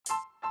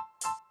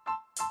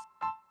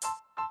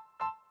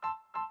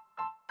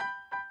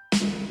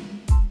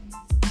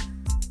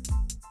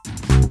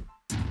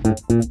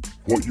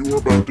What you are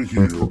about to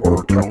hear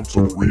are accounts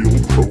of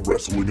real pro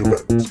wrestling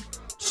events.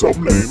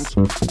 Some names,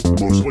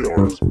 mostly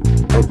ours,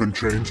 have been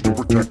changed to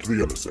protect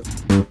the innocent.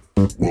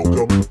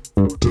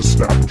 Welcome to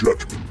Snap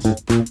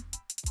Judgments.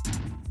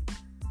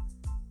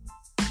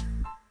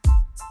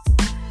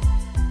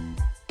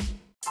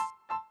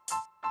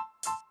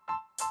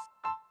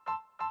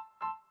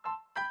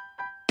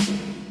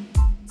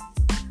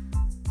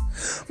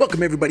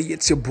 Welcome everybody,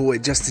 it's your boy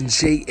Justin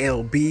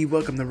JLB.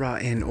 Welcome to Raw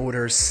in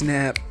Order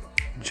Snap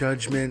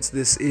Judgments.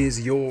 This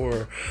is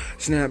your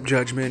Snap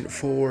Judgment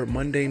for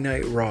Monday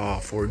Night Raw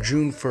for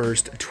June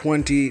 1st,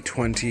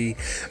 2020.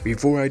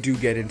 Before I do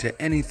get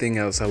into anything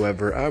else,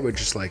 however, I would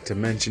just like to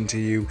mention to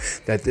you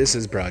that this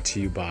is brought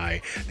to you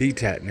by the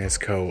Tatnus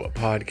Co.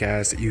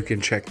 podcast. You can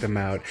check them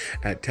out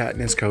at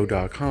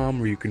tatnusco.com,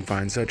 where you can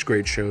find such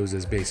great shows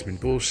as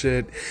Basement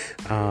Bullshit,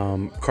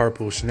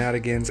 Carpool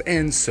Shenanigans,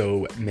 and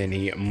so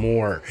many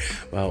more.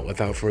 Well,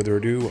 without further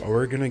ado,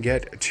 we're gonna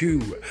get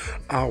to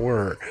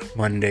our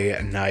Monday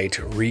night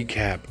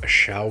recap,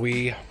 shall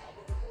we?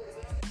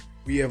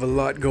 We have a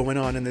lot going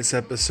on in this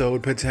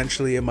episode.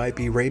 Potentially it might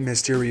be Rey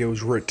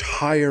Mysterio's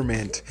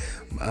retirement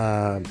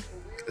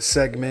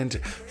segment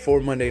for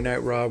Monday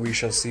Night Raw. We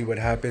shall see what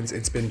happens.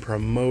 It's been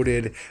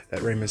promoted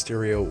that Rey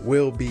Mysterio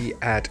will be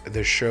at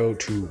the show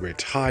to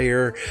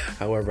retire.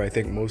 However, I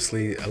think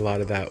mostly a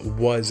lot of that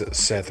was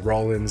Seth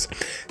Rollins.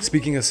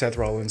 Speaking of Seth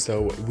Rollins,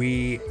 though,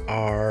 we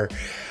are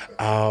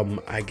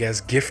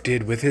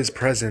gifted with his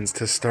presence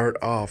to start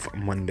off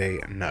Monday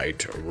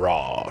Night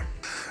Raw.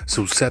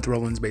 So Seth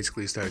Rollins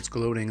basically starts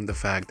gloating the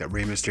fact that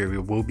Rey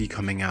Mysterio will be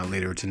coming out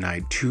later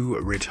tonight to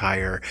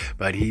retire,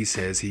 but he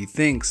says he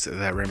thinks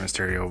that Rey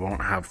Mysterio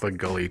won't have the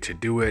gully to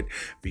do it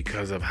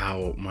because of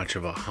how much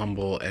of a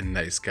humble and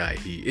nice guy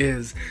he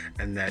is,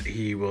 and that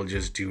he will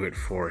just do it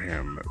for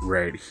him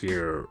right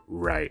here,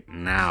 right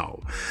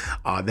now.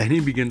 Then he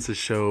begins to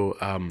show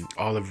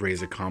all of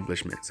Rey's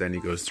accomplishments, and he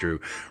goes through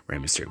Rey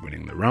Mysterio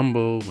winning the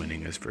Rumble,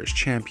 winning his first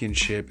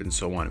championship, and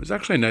so on. It was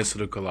actually a nice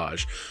little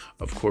collage,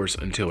 of course,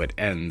 until it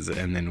ends,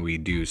 and then we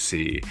do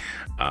see,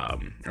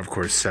 of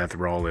course, Seth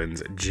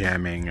Rollins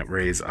jamming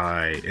Rey's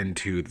eye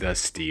into the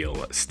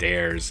steel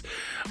stairs.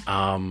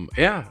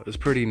 It was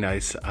pretty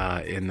nice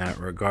in that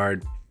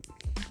regard,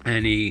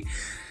 and he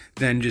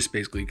then just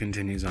basically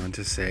continues on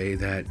to say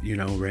that, you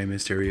know, Rey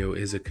Mysterio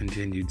is a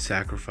continued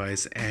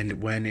sacrifice,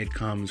 and when it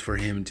comes for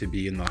him to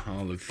be in the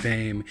Hall of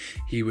Fame,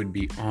 he would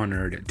be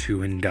honored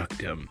to induct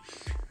him.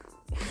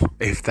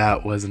 If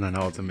that wasn't an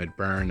ultimate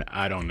burn,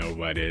 I don't know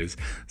what is.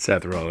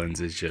 Seth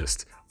Rollins is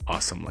just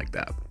awesome like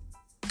that.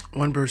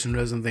 One person who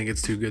doesn't think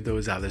it's too good, though,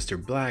 is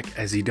Aleister Black,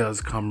 as he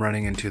does come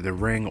running into the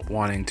ring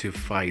wanting to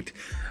fight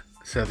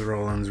Seth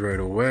Rollins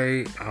right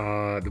away.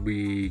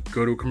 We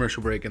go to a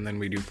commercial break, and then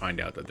we do find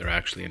out that they're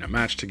actually in a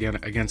match together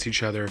against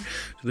each other.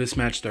 So this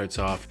match starts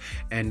off,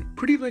 and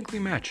pretty lengthy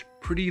match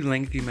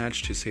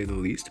to say the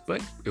least,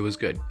 but it was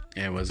good,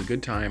 and it was a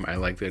good time. I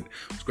liked it.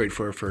 It was great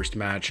for a first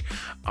match.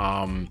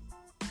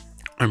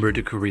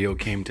 Humberto Carrillo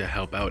came to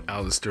help out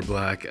Aleister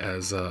Black,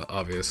 as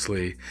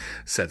obviously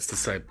Seth's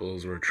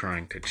disciples were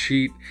trying to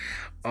cheat.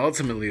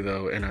 Ultimately,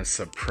 though, in a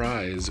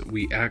surprise,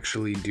 we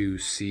actually do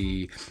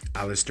see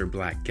Aleister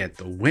Black get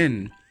the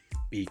win,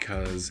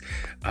 because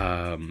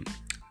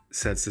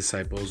Seth's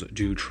disciples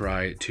do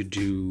try to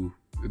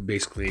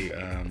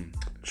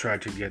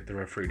get the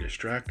referee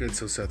distracted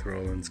so Seth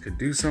Rollins could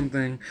do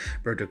something.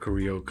 Humberto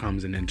Carrillo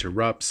comes and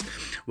interrupts.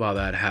 While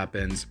that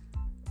happens,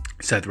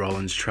 Seth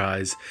Rollins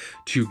tries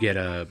to get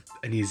an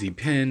easy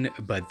pin,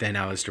 but then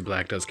Aleister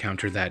Black does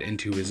counter that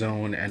into his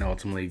own and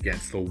ultimately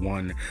gets the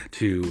 1,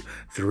 2,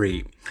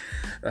 3.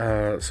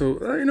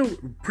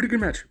 Pretty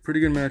good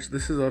match.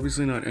 This is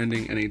obviously not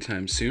ending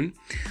anytime soon,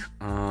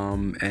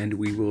 and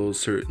we will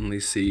certainly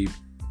see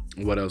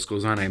what else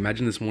goes on. I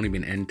imagine this won't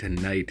even end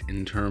tonight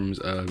in terms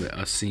of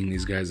us seeing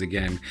these guys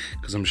again,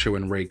 because I'm sure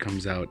when Rey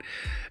comes out,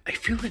 I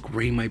feel like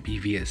Rey might be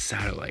via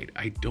satellite.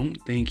 I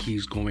don't think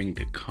he's going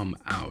to come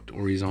out,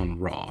 or he's on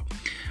Raw.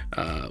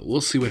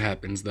 We'll see what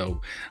happens,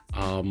 though.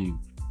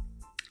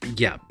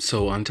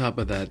 So on top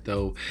of that,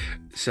 though,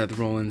 Seth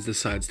Rollins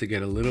decides to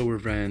get a little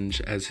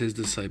revenge, as his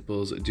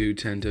disciples do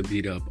tend to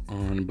beat up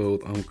on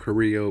both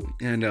Carrillo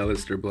and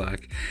Aleister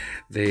Black.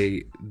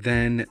 They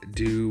then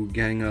do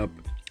gang up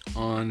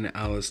on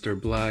Aleister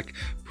Black,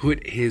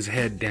 put his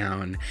head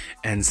down,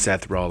 and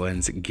Seth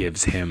Rollins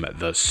gives him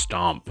the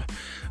stomp.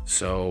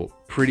 So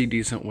pretty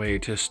decent way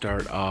to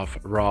start off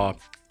Raw.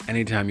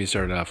 Anytime you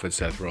start off with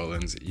Seth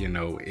Rollins, you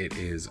know it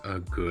is a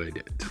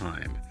good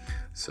time.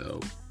 So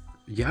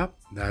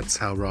that's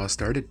how Raw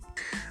started.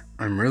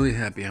 I'm really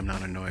happy I'm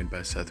not annoyed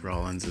by Seth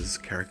Rollins'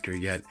 character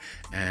yet,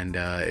 and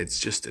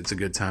it's a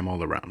good time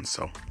all around.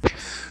 So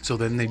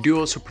then they do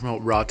also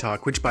promote Raw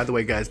Talk, which, by the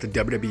way, guys, the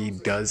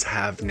WWE does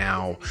have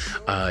now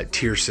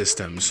tier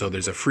systems. So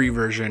there's a free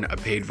version, a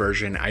paid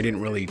version. I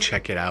didn't really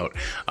check it out,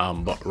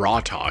 but Raw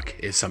Talk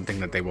is something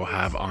that they will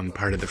have on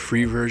part of the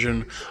free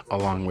version,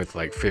 along with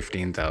like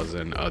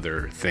 15,000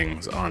 other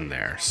things on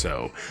there.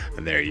 So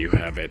there you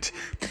have it.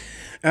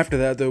 After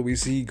that, though, we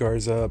see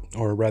Garza,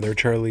 or rather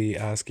Charlie,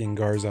 asking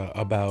Garza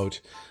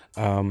about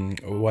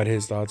what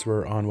his thoughts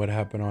were on what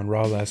happened on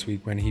Raw last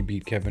week when he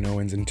beat Kevin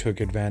Owens and took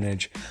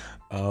advantage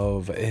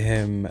of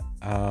him,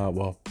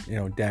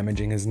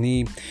 damaging his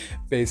knee.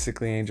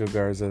 Basically, Angel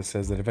Garza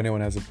says that if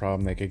anyone has a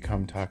problem, they could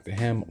come talk to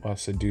him while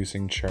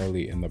seducing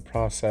Charlie in the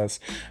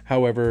process.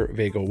 However,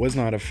 Vega was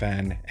not a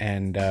fan,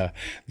 and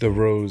the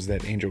rose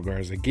that Angel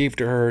Garza gave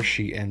to her,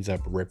 she ends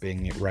up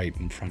ripping it right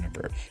in front of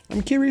her.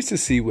 I'm curious to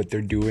see what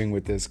they're doing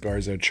with this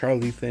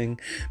Garza-Charlie thing.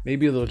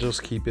 Maybe they'll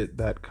just keep it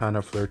that kind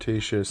of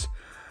flirtatious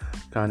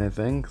kind of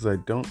thing, because I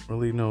don't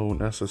really know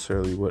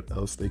necessarily what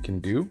else they can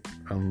do,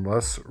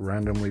 unless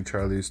randomly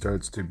Charlie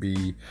starts to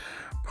be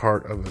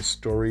part of a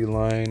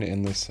storyline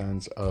in the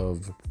sense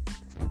of,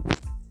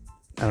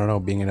 I don't know,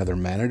 being another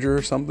manager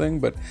or something.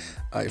 But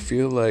I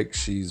feel like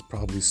she's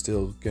probably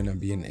still gonna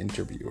be an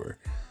interviewer.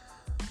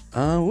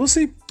 We'll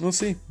see,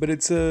 but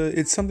it's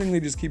something they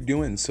just keep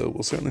doing, so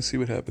we'll certainly see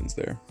what happens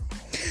there.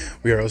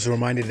 We are also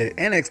reminded that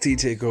NXT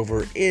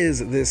TakeOver is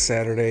this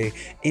Saturday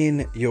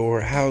in your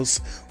house.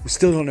 We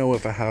still don't know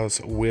if a house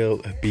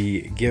will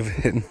be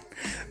given,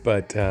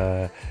 but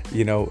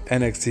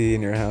NXT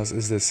in your house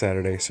is this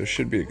Saturday, so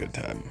should be a good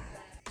time.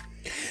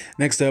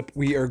 Next up,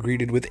 we are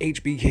greeted with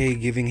HBK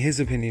giving his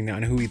opinion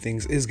on who he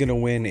thinks is going to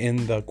win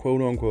in the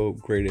quote-unquote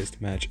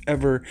greatest match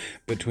ever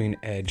between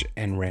Edge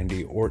and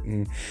Randy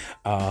Orton.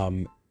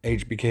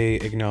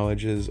 HBK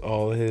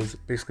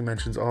basically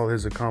mentions all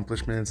his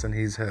accomplishments, and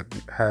he's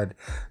had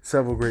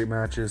several great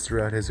matches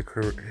throughout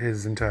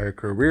his entire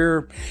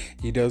career.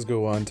 He does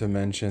go on to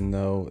mention,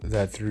 though,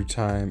 that through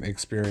time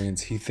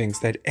experience, he thinks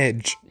that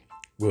Edge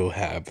will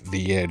have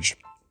the edge.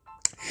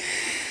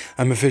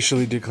 I'm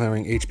officially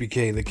declaring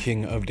HBK the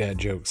king of dad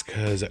jokes,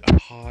 because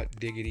hot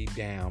diggity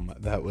damn,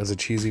 that was a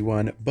cheesy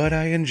one, but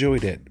I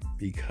enjoyed it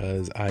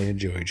because I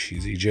enjoyed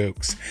cheesy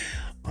jokes.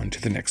 On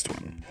to the next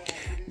one.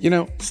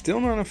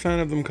 Still not a fan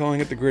of them calling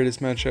it the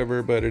greatest match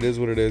ever, but it is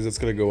what it is. It's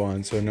going to go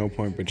on, so no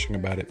point bitching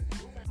about it.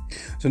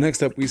 So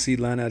next up, we see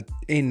Lana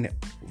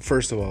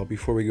first of all,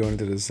 before we go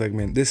into this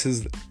segment,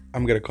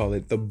 I'm going to call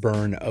it the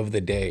burn of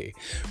the day.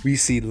 We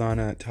see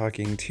Lana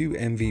talking to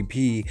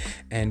MVP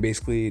and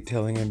basically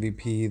telling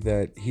MVP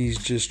that he's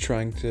just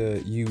trying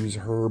to use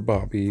her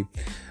Bobby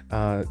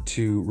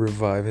to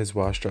revive his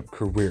washed up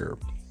career.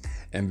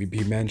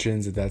 MVP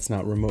mentions that that's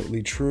not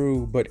remotely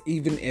true, but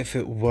even if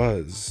it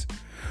was,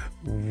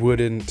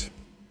 wouldn't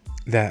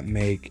that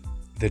make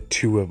the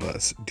two of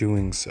us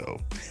doing so?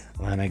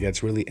 Lana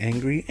gets really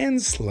angry and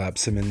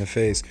slaps him in the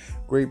face.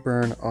 Great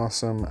burn,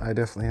 awesome. I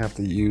definitely have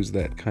to use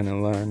that kind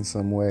of line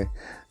some way,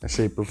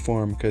 shape, or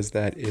form, because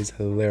that is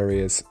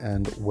hilarious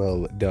and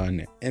well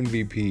done.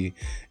 MVP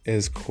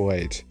is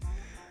quite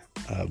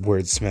a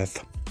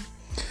wordsmith.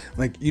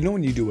 Like,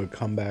 when you do a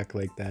comeback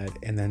like that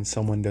and then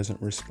someone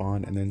doesn't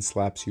respond and then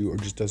slaps you, or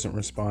just doesn't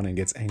respond and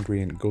gets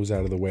angry and goes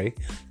out of the way,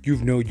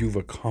 you've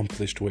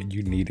accomplished what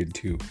you needed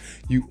to.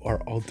 You are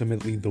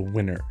ultimately the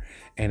winner.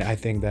 And I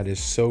think that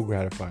is so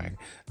gratifying.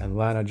 And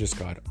Lana just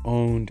got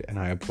owned, and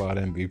I applaud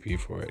MVP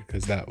for it,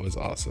 because that was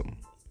awesome.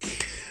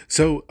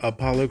 So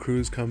Apollo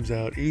Crews comes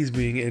out, he's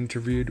being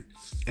interviewed,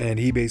 and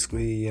he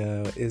basically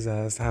is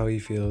asked how he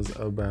feels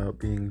about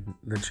being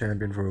the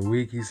champion for a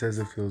week. He says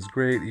it feels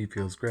great, he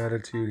feels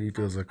gratitude, he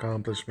feels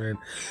accomplishment,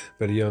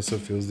 but he also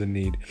feels the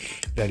need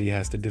that he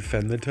has to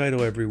defend the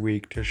title every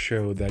week to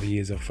show that he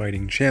is a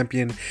fighting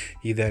champion.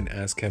 He then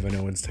asks Kevin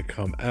Owens to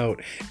come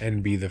out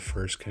and be the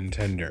first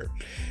contender.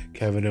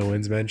 Kevin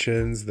Owens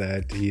mentions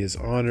that he is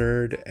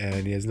honored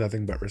and he has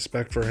nothing but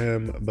respect for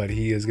him, but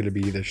he is going to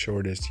be the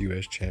shortest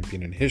U.S.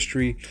 champion in history.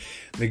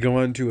 They go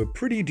on to a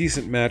pretty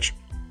decent match.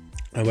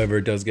 However,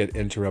 it does get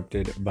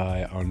interrupted by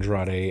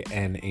Andrade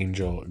and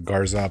Angel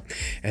Garza,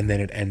 and then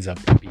it ends up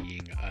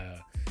being a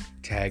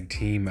tag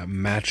team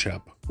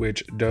matchup,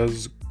 which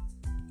does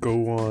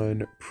go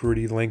on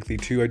pretty lengthy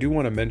too. I do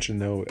want to mention,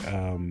 though,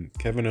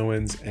 Kevin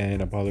Owens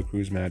and Apollo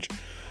Crews match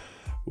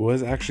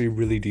was actually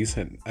really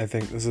decent. I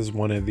think this is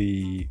one of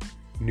the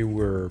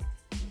newer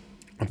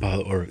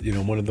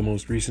one of the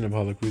most recent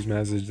Apollo Crews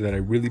matches that I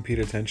really paid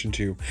attention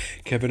to.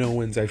 Kevin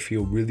Owens, I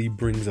feel, really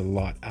brings a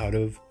lot out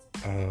of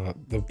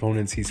the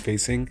opponents he's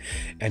facing,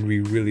 and we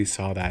really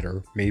saw that.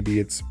 Or maybe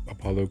it's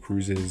Apollo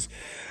Crews's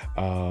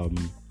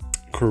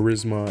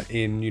charisma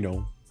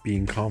in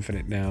being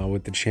confident now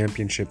with the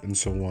championship and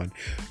so on.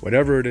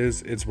 Whatever it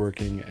is, it's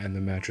working, and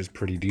the match is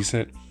pretty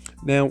decent.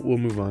 Now we'll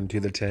move on to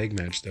the tag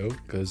match, though,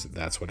 because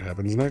that's what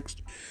happens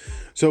next.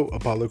 So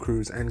Apollo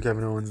Crews and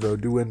Kevin Owens, though,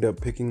 do end up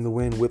picking the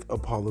win, with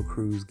Apollo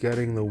Crews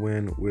getting the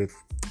win with,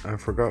 I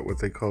forgot what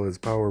they call his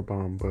power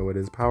bomb, but it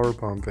is power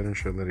bomb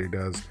finisher that he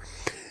does,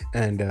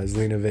 and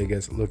Zelina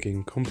Vegas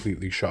looking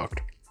completely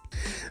shocked.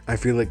 I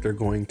feel like they're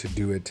going to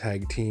do a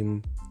tag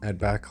team at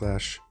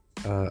Backlash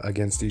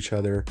against each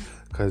other,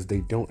 because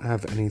they don't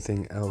have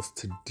anything else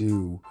to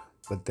do.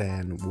 But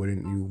then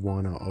wouldn't you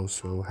want to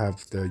also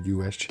have the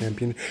U.S.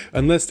 champion?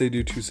 Unless they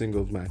do two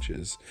singles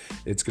matches.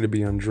 It's going to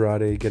be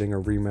Andrade getting a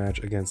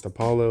rematch against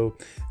Apollo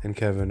and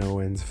Kevin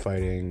Owens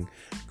fighting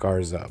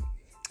Garza.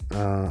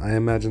 I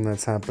imagine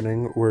that's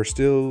happening. We're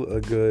still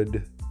a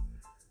good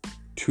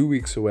 2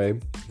 weeks away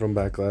from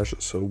Backlash,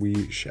 so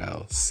we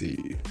shall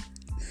see.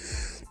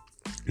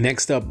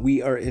 Next up, we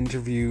get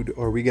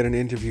an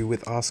interview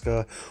with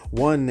Asuka,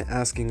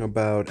 asking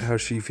about how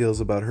she feels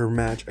about her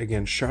match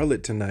against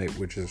Charlotte tonight,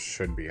 which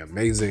should be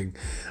amazing.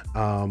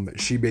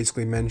 She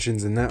basically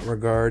mentions in that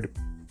regard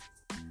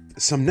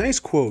some nice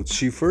quotes.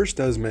 She first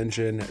does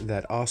mention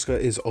that Asuka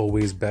is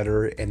always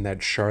better and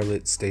that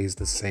Charlotte stays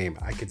the same.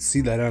 I could see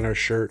that on her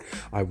shirt.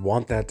 I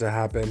want that to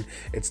happen.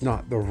 It's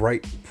not the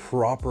right,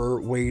 proper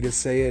way to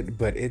say it,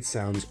 but it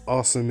sounds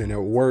awesome and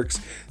it works,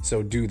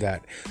 so do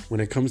that.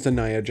 When it comes to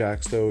Nia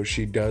Jax, though,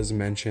 she does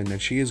mention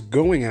that she is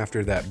going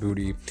after that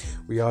booty.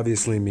 We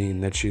obviously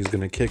mean that she's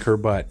going to kick her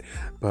butt,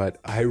 but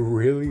I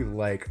really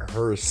like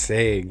her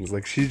sayings.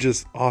 Like, she's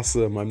just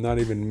awesome. I'm not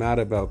even mad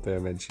about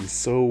them, and she's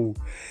so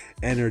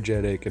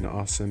energetic and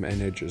awesome,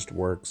 and it just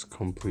works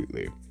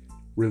completely.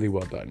 Really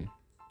well done.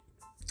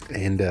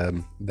 And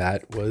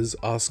that was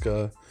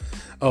Asuka.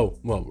 Oh,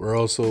 well, we're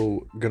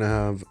also gonna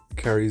have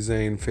Kairi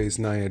Sane face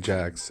Nia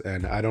Jax,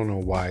 and I don't know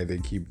why they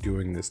keep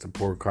doing this to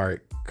poor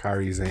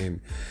Kairi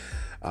Sane.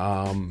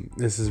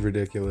 This is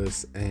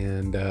ridiculous,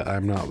 and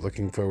I'm not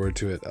looking forward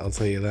to it, I'll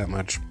tell you that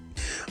much.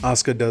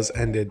 Asuka does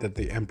end it that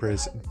the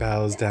Empress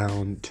bows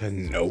down to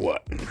no one.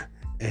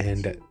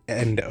 And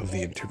end of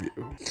the interview.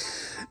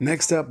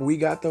 Next up, we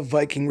got the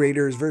Viking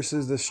Raiders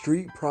versus the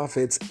Street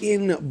Profits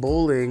in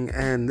bowling,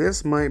 and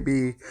this might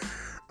be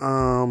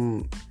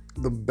the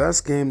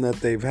best game that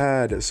they've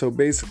had. So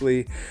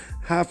basically,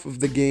 half of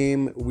the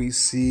game we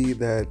see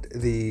that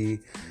the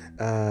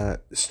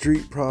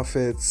Street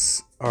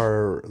Profits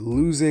are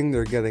losing.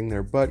 They're getting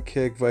their butt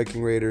kicked.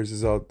 Viking Raiders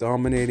is out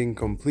dominating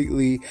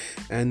completely.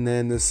 And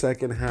then the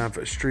second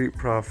half, Street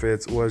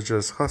Profits was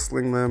just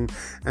hustling them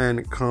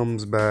and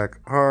comes back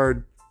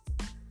hard.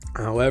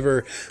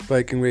 However,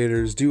 Viking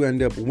Raiders do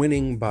end up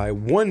winning by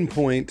 1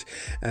 point.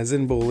 As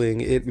in bowling,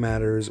 it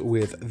matters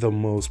with the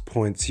most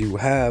points you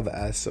have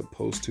as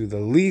opposed to the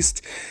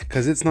least,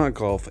 because it's not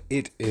golf,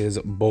 it is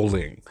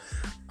bowling.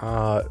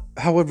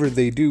 However,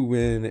 they do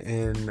win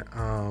in,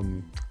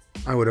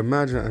 I would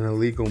imagine, an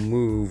illegal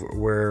move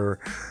where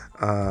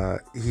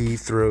he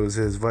throws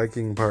his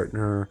Viking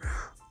partner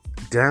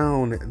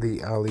down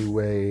the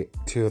alleyway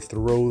to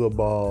throw the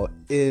ball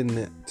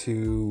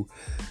into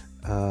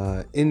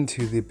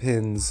the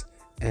pins,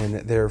 and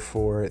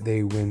therefore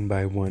they win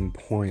by 1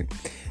 point.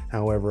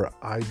 However,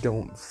 I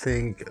don't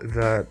think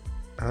that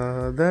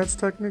that's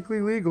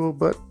technically legal,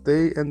 but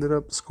they ended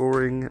up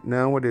scoring.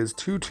 Now it is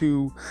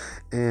 2-2,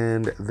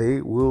 and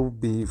they will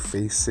be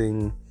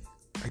facing,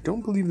 I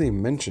don't believe they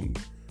mentioned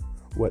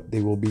what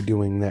they will be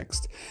doing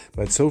next.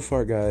 But so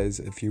far, guys,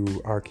 if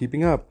you are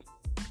keeping up,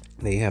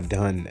 they have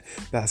done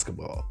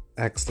basketball,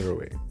 axe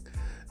throwing,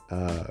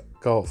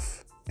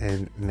 golf,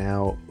 and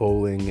now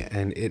bowling,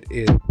 and it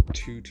is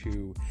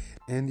 2-2.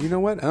 And you know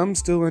what? I'm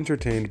still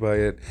entertained by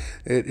it.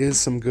 It is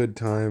some good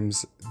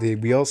times.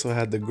 We also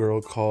had the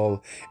girl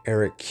call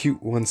Eric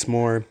cute once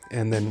more,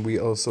 and then we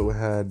also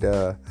had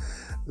the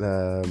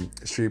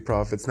Street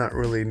Profits not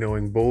really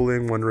knowing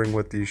bowling, wondering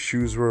what these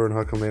shoes were and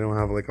how come they don't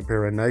have like a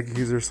pair of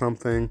Nikes or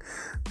something.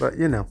 But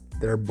you know,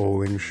 they're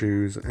bowling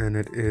shoes, and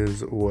it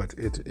is what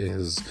it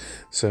is.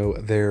 So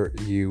there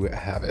you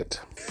have it.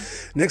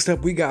 Next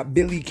up, we got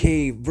Billie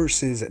Kay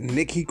versus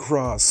Nikki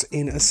Cross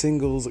in a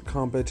singles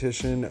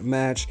competition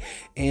match.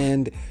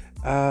 And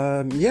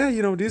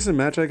decent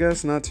match, I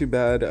guess. Not too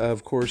bad.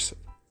 Of course,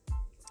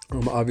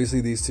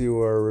 obviously these two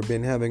are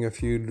been having a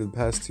feud the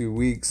past 2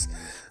 weeks.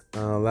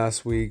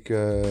 Last week,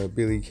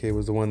 Billie Kay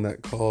was the one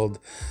that called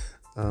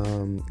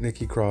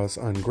Nikki Cross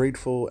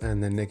ungrateful,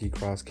 and then Nikki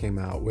Cross came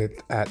out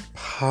with that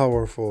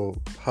powerful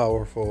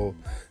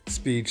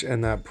speech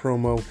and that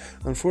promo.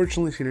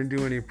 Unfortunately, she didn't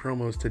do any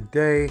promos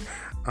today,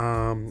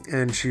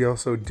 and she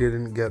also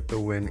didn't get the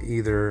win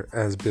either,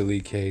 as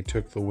Billie Kay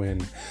took the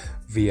win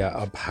via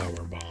a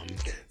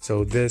powerbomb.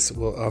 So this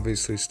will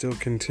obviously still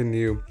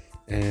continue,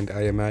 and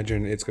I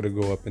imagine it's going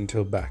to go up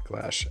until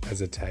Backlash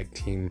as a tag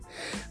team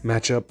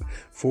matchup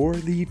for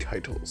the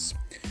titles.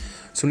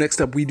 So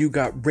next up, we do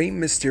got Rey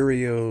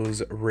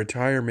Mysterio's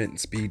retirement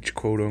speech,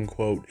 quote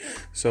unquote.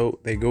 So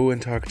they go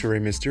and talk to Rey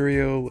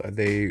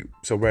Mysterio.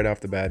 So right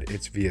off the bat,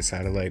 it's via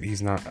satellite.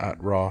 He's not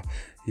at Raw.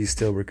 He's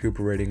still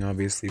recuperating,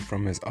 obviously,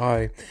 from his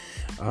eye.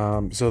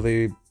 So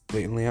they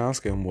blatantly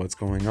ask him what's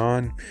going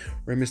on.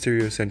 Rey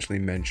Mysterio essentially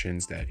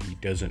mentions that he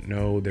doesn't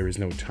know, there is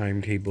no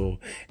timetable,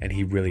 and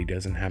he really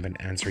doesn't have an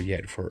answer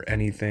yet for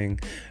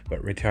anything,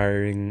 but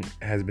retiring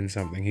has been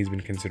something he's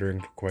been considering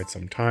for quite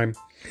some time.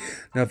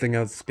 Nothing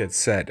else gets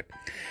said.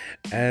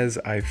 As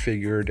I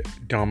figured,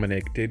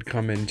 Dominic did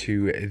come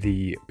into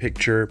the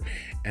picture,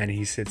 and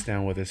he sits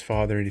down with his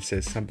father and he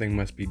says something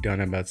must be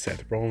done about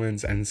Seth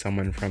Rollins, and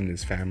someone from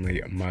this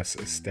family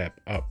must step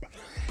up.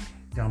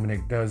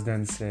 Dominic does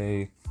then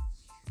say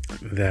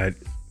that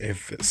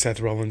if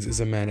Seth Rollins is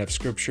a man of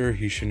scripture,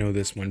 he should know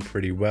this one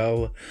pretty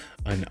well.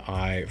 An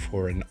eye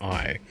for an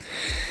eye.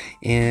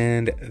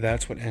 And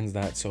that's what ends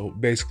that. So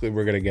basically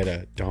we're going to get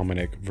a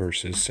Dominic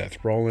versus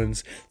Seth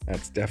Rollins.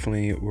 That's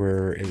definitely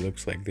where it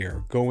looks like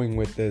they're going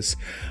with this.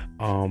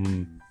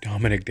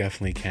 Dominic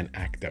definitely can't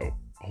act though.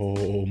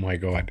 Oh my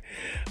God.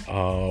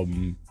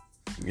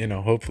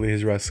 Hopefully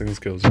his wrestling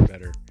skills are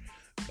better.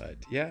 But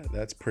yeah,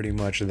 that's pretty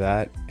much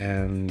that.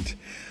 And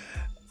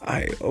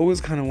I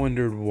always kind of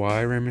wondered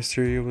why Rey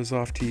Mysterio was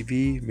off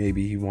TV.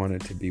 Maybe he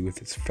wanted to be with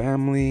his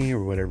family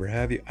or whatever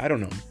have you. I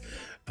don't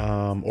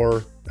know.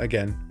 Or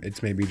again,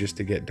 it's maybe just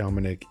to get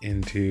Dominic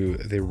into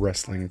the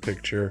wrestling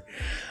picture.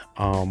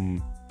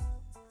 I'm,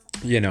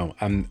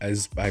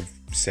 as I've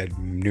said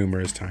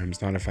numerous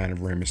times, not a fan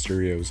of Rey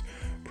Mysterio's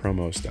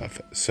promo stuff.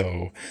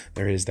 So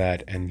there is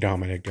that, and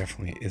Dominic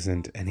definitely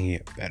isn't any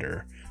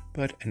better.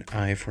 But an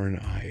eye for an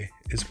eye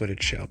is what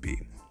it shall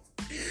be.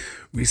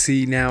 We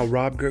see now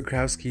Rob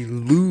Gronkowski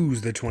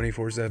lose the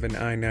 24/7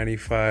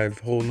 I-95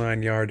 whole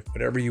 9 yard,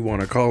 whatever you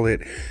want to call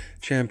it,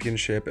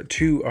 championship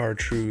to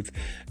R-Truth,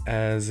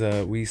 as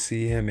we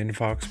see him in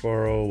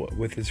Foxborough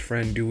with his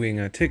friend doing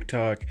a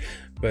TikTok,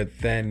 but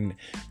then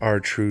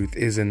R-Truth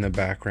is in the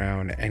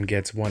background and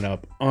gets one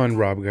up on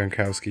Rob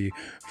Gronkowski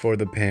for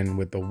the pin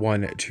with the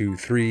 1, 2,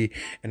 3,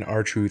 and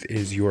R-Truth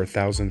is your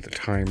 1000th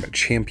time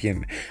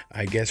champion.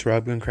 I guess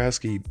Rob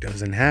Gronkowski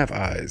doesn't have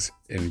eyes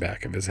in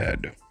back of his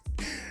head.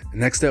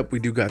 Next up, we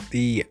do got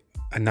the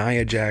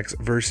Nia Jax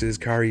versus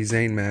Kairi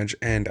Sane match,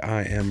 and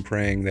I am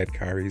praying that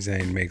Kairi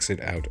Sane makes it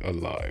out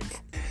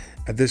alive.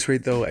 At this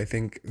rate, though, I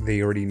think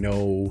they already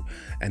know,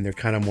 and they're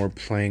kind of more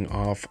playing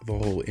off the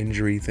whole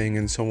injury thing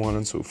and so on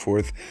and so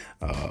forth,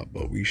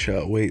 but we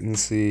shall wait and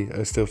see.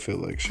 I still feel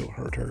like she'll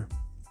hurt her,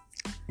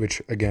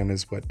 which, again,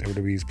 is what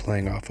WWE's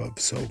playing off of,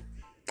 so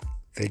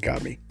they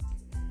got me.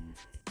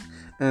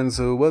 And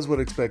so it was what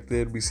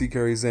expected. We see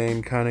Kairi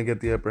Sane kind of get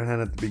the upper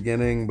hand at the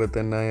beginning, but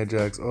then Nia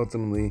Jax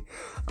ultimately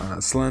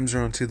slams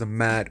her onto the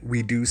mat.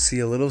 We do see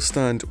a little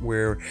stunt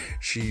where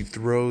she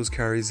throws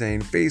Kairi Sane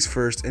face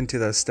first into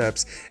the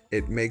steps.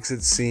 It makes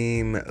it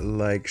seem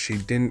like she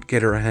didn't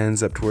get her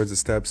hands up towards the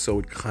steps, so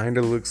it kind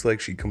of looks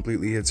like she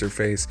completely hits her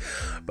face,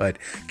 but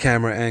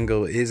camera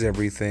angle is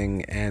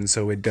everything, and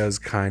so it does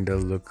kind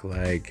of look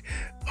like,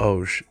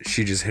 oh,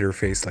 she just hit her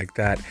face like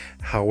that.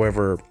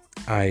 However,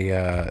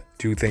 I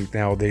do think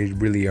now they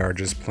really are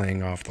just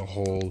playing off the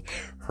whole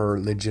her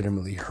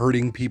legitimately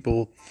hurting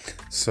people.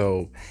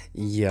 So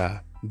yeah,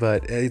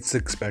 but it's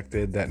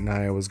expected that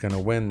Nia was going to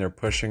win. They're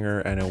pushing her,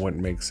 and it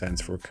wouldn't make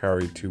sense for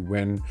Kairi to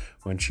win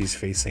when she's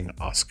facing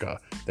Asuka,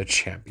 the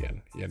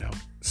champion,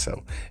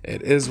 So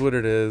it is what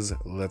it is.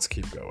 Let's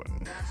keep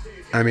going.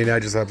 I mean, I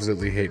just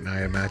absolutely hate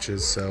Nia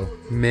matches, so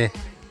meh.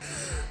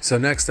 So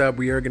next up,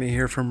 we are going to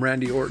hear from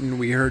Randy Orton.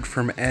 We heard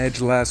from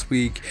Edge last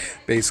week,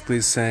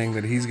 basically saying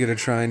that he's going to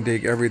try and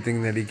dig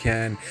everything that he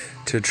can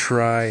to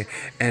try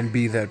and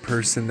be that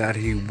person that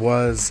he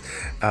was,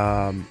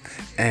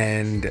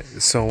 and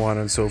so on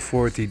and so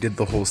forth. He did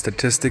the whole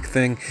statistic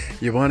thing.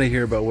 You want to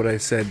hear about what I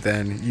said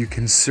then, you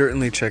can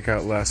certainly check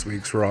out last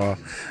week's Raw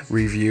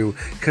review,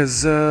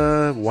 because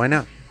why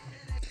not?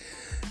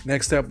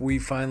 Next up, we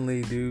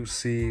finally do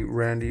see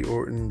Randy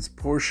Orton's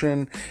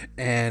portion,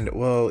 and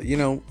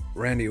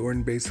Randy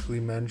Orton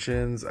basically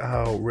mentions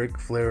how Ric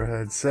Flair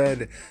had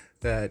said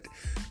that,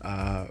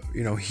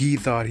 he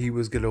thought he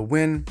was going to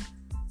win,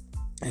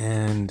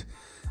 and,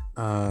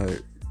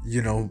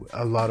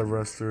 a lot of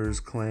wrestlers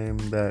claim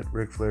that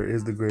Ric Flair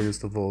is the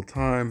greatest of all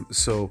time,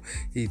 so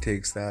he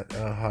takes that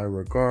high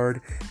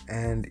regard,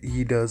 and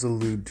he does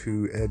allude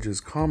to Edge's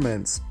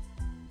comments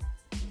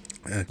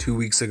 2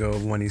 weeks ago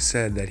when he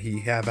said that he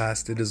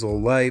half-assed it his whole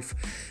life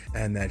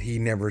and that he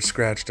never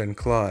scratched and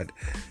clawed.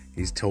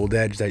 He's told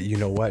Edge that,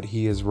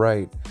 he is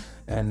right,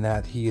 and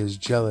that he is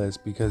jealous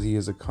because he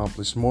has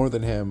accomplished more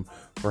than him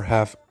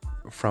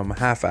from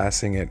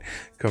half-assing it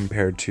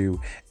compared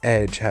to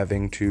Edge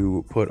having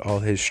to put all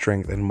his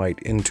strength and might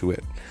into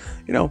it.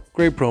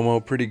 Great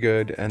promo, pretty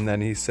good. And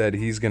then he said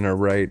he's gonna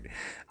write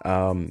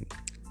the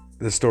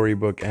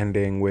storybook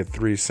ending with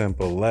 3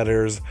 simple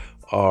letters: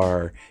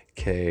 RKO.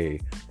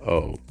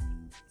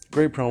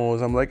 Great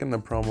promos. I'm liking the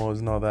promos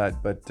and all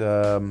that, but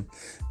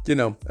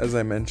as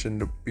I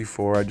mentioned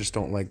before, I just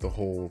don't like the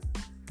whole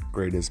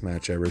greatest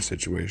match ever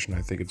situation.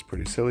 I think it's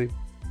pretty silly,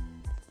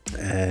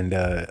 and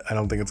I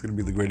don't think it's going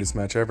to be the greatest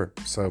match ever.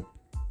 So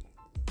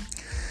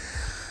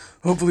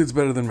hopefully it's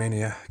better than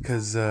Mania,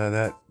 because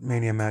that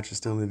Mania match is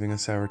still leaving a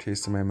sour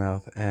taste in my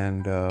mouth.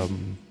 And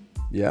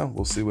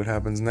we'll see what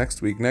happens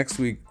next week. Next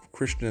week,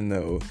 Christian,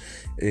 though,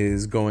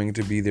 is going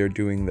to be there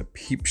doing the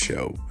Peep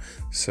Show,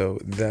 so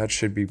that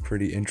should be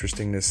pretty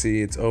interesting to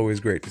see. It's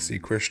always great to see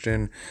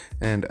Christian,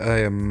 and I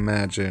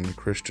imagine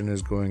Christian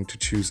is going to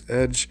choose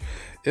Edge.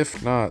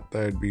 If not,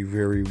 that'd be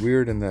very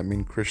weird, and that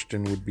means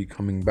Christian would be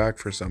coming back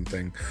for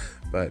something,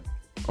 but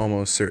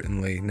almost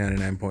certainly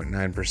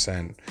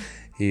 99.9%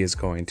 he is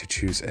going to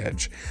choose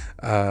Edge,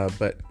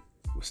 but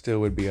still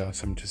would be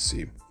awesome to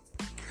see.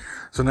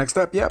 So next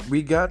up,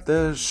 we got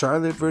the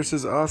Charlotte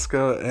versus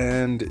Asuka,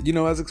 and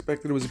as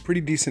expected, it was a pretty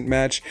decent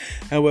match.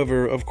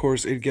 However, of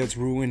course, it gets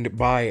ruined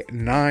by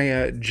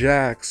Nia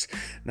Jax.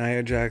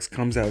 Nia Jax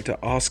comes out to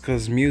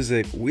Asuka's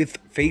music with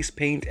face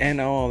paint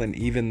and all, and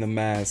even the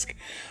mask,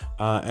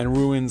 and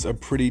ruins a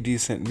pretty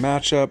decent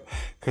matchup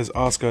because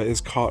Asuka is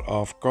caught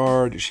off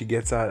guard. She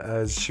gets out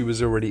as she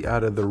was already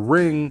out of the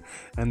ring,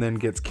 and then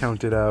gets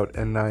counted out,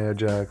 and Nia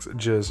Jax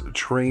just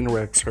train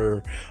wrecks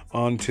her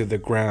onto the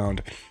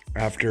ground.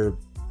 After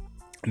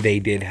they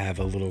did have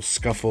a little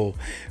scuffle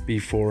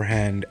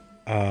beforehand,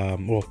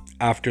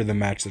 after the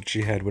match that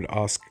she had with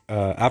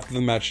after the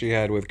match she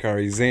had with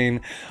Kairi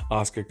Sane,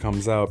 Asuka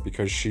comes out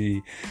because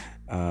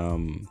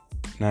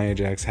Nia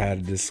Jax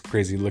had this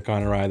crazy look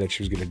on her eye that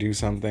she was going to do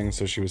something,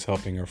 so she was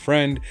helping her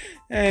friend,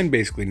 and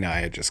basically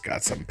Nia just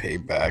got some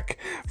payback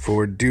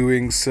for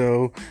doing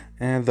so,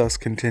 and thus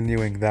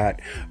continuing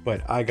that.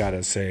 But I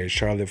gotta say,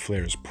 Charlotte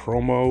Flair's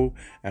promo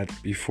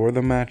before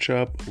the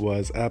matchup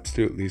was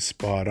absolutely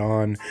spot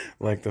on,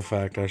 like the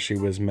fact that she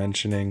was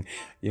mentioning,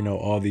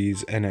 all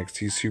these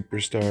NXT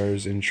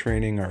superstars in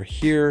training are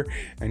here,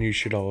 and you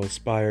should all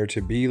aspire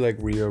to be like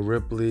Rhea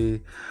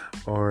Ripley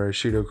or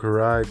Shido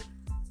Karai,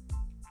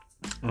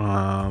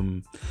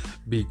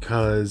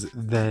 because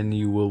then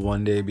you will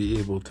one day be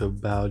able to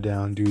bow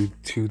down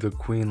to the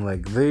queen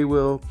like they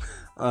will.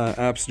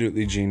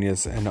 Absolutely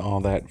genius and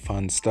all that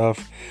fun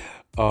stuff.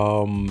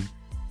 And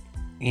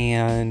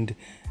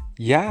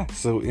yeah,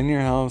 so In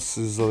Your House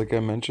is, like I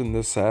mentioned,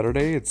 this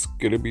Saturday. It's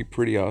gonna be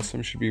pretty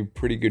awesome. Should be a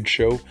pretty good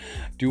show.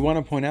 Do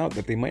want to point out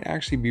that they might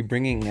actually be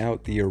bringing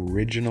out the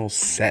original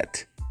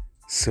set,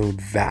 so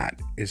that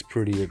is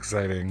pretty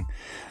exciting.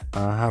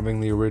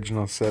 Having the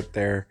original set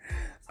there,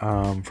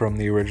 from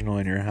the original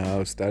In Your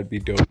House, that'd be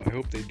dope. I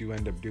hope they do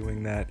end up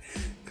doing that,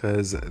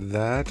 because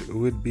that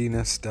would be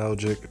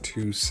nostalgic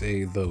to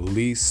say the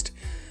least.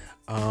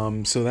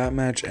 So that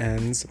match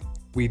ends.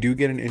 We do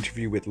get an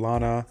interview with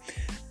Lana.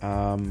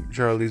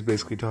 Charlie's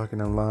basically talking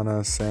to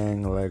Lana,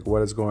 saying like,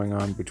 what is going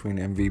on between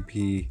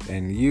MVP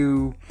and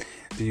you?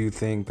 Do you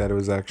think that it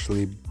was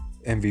actually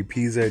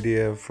MVP's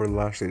idea for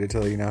Lashley to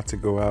tell you not to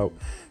go out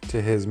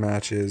to his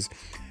matches?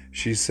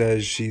 She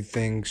says she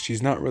thinks,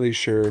 she's not really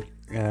sure.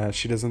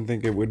 She doesn't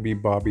think it would be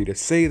Bobby to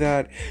say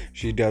that.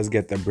 She does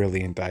get the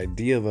brilliant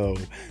idea, though,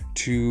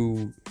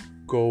 to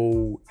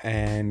go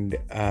and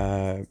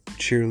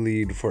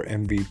cheerlead for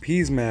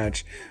MVP's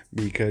match,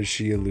 because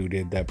she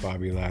alluded that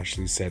Bobby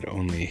Lashley said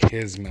only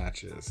his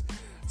matches.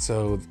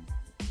 So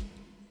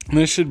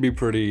this should be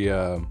pretty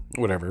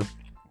whatever.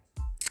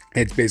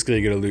 It's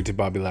basically going to allude to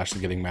Bobby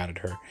Lashley getting mad at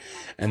her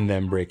and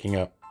then breaking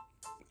up.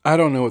 I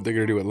don't know what they're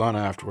going to do with Lana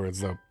afterwards,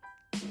 though,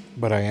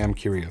 but I am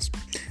curious.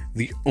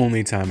 The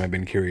only time I've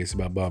been curious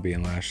about Bobby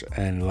and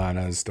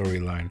Lana's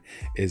storyline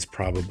is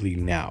probably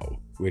now,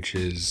 which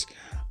is,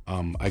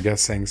 I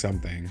guess, saying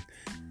something,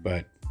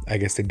 but I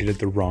guess they did it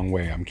the wrong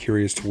way. I'm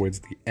curious towards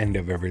the end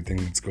of everything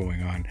that's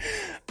going on.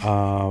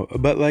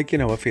 But like,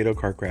 a fatal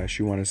car crash,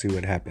 you want to see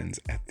what happens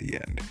at the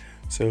end.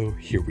 So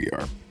here we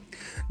are.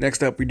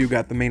 Next up, we do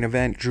got the main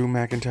event, Drew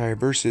McIntyre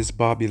versus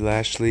Bobby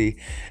Lashley.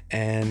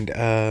 And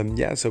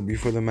so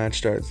before the match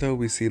starts, though,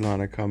 we see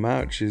Lana come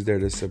out. She's there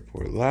to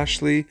support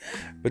Lashley,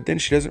 but then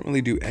she doesn't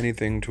really do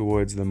anything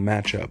towards the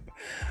matchup.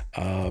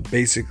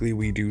 Basically,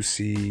 we do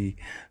see,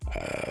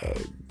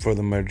 for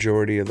the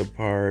majority of the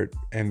part,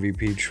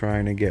 MVP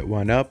trying to get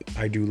one up.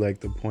 I do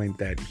like the point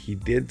that he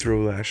did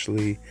throw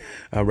McIntyre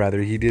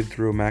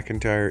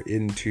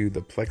into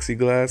the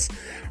plexiglass.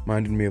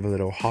 Reminded me of a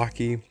little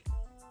hockey.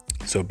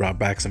 So it brought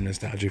back some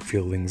nostalgic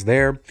feelings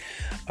there.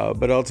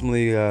 But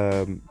ultimately,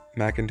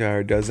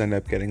 McIntyre does end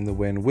up getting the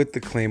win with the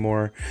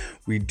Claymore.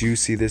 We do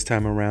see this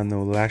time around,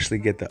 though, Lashley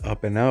get the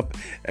up and up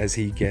as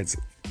he gets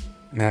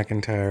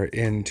McIntyre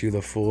into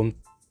the full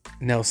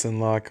Nelson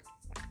lock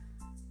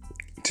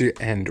to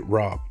end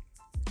Raw.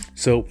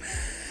 So,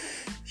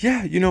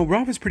 yeah,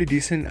 Raw was pretty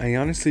decent. I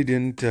honestly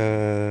didn't,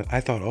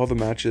 I thought all the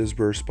matches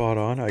were spot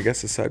on. I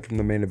guess aside from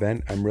the main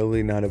event, I'm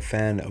really not a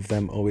fan of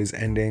them always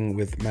ending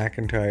with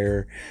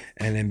McIntyre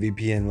and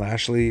MVP and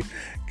Lashley.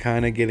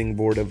 Kind of getting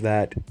bored of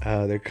that.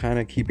 They're kind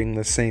of keeping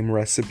the same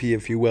recipe,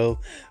 if you will.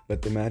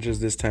 But the matches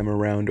this time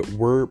around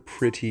were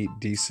pretty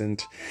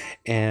decent.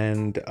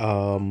 And,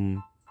 I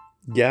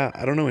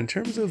don't know. In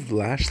terms of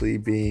Lashley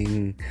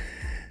being,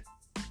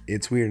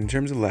 it's weird. In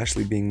terms of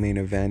Lashley being main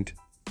event,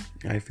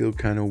 I feel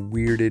kind of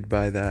weirded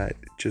by that,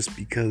 just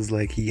because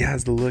like he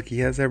has the look, he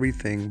has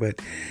everything, but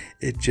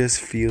it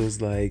just feels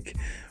like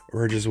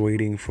we're just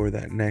waiting for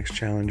that next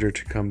challenger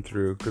to come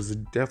through, because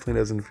it definitely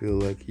doesn't feel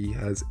like he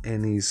has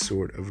any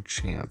sort of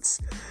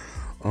chance.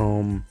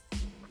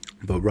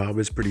 But Rob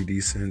is pretty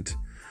decent.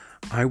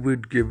 I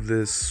would give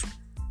this,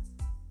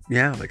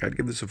 I'd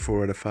give this a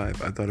 4 out of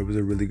 5. I thought it was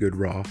a really good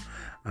Raw.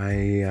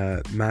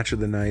 Match of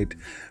the night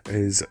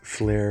is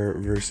Flair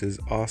versus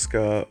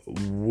Asuka.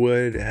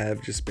 Would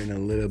have just been a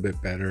little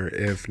bit better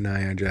if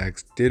Nia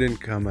Jax didn't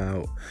come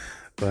out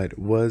but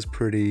was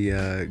pretty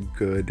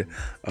good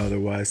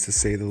otherwise, to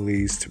say the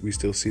least. We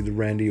still see the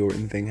Randy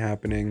Orton thing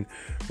happening.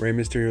 Rey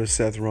Mysterio,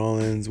 Seth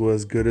Rollins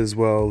was good as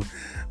well.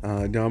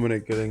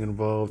 Dominic getting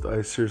involved.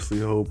 I seriously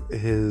hope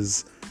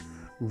his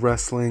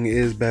wrestling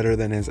is better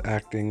than his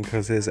acting,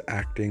 because his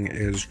acting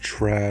is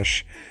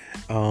trash.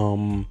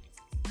 And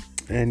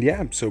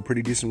yeah, so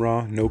pretty decent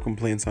Raw. No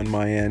complaints on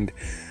my end.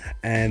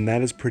 And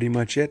that is pretty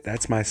much it.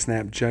 That's my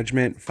snap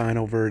judgment.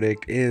 Final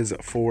verdict is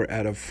 4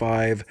 out of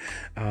 5.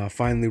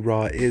 Finally,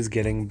 Raw is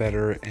getting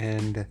better,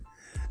 and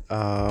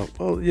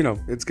well, you know,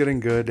 it's getting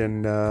good.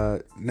 And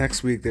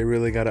next week they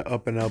really got to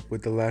up and up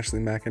with the Lashley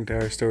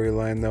McIntyre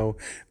storyline, though,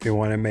 if they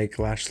want to make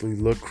Lashley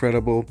look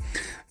credible,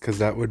 because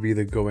that would be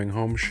the going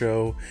home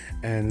show.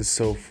 And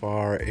so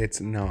far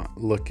it's not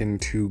looking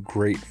too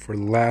great for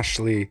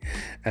Lashley,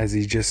 as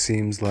he just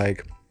seems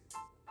like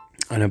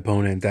an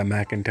opponent that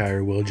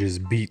McIntyre will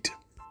just beat.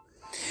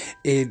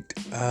 It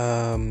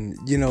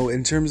you know,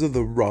 in terms of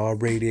the Raw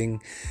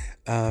rating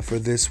for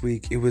this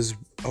week, it was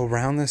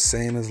around the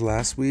same as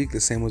last week.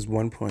 Last week was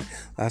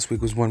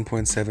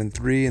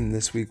 1.73, and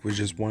this week was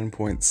just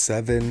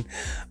 1.7.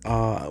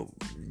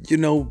 You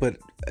know, but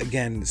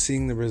again,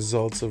 seeing the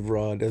results of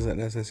Raw doesn't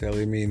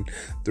necessarily mean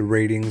the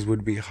ratings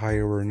would be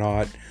higher or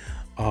not.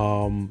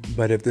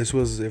 But if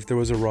there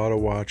was a Raw to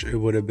watch, it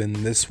would have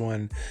been this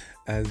one,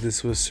 as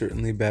this was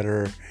certainly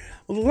better.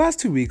 Well, the last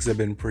 2 weeks have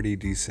been pretty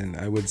decent,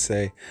 I would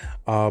say,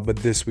 but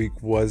this week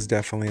was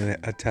definitely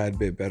a tad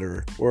bit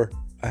better, or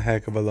a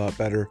heck of a lot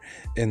better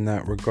in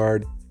that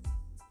regard.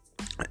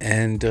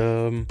 And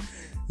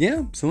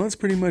yeah, so that's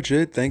pretty much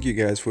it. Thank you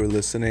guys for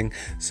listening.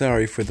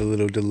 Sorry for the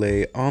little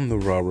delay on the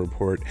Raw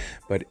report,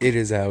 but it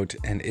is out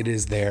and it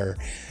is there.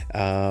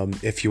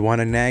 If you want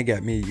to nag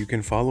at me, you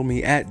can follow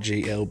me at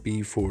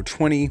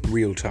JLB420.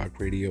 Real Talk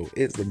Radio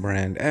is the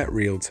brand, at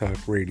Real Talk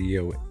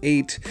Radio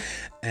 8.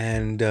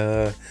 And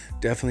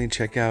definitely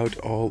check out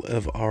all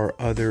of our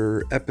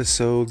other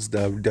episodes,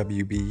 the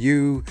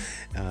WBU,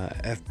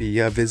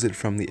 FBI, Visit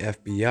from the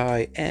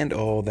FBI, and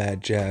all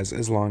that jazz,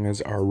 as long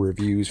as our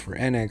reviews for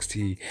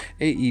NXT,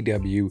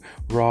 AEW,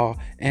 Raw,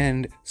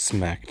 and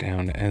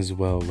SmackDown as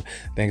well.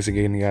 Thanks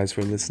again, guys,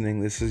 for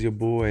listening. This is your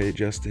boy,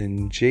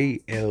 Justin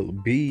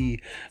JLB.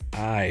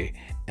 I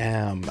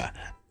am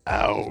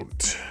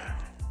out.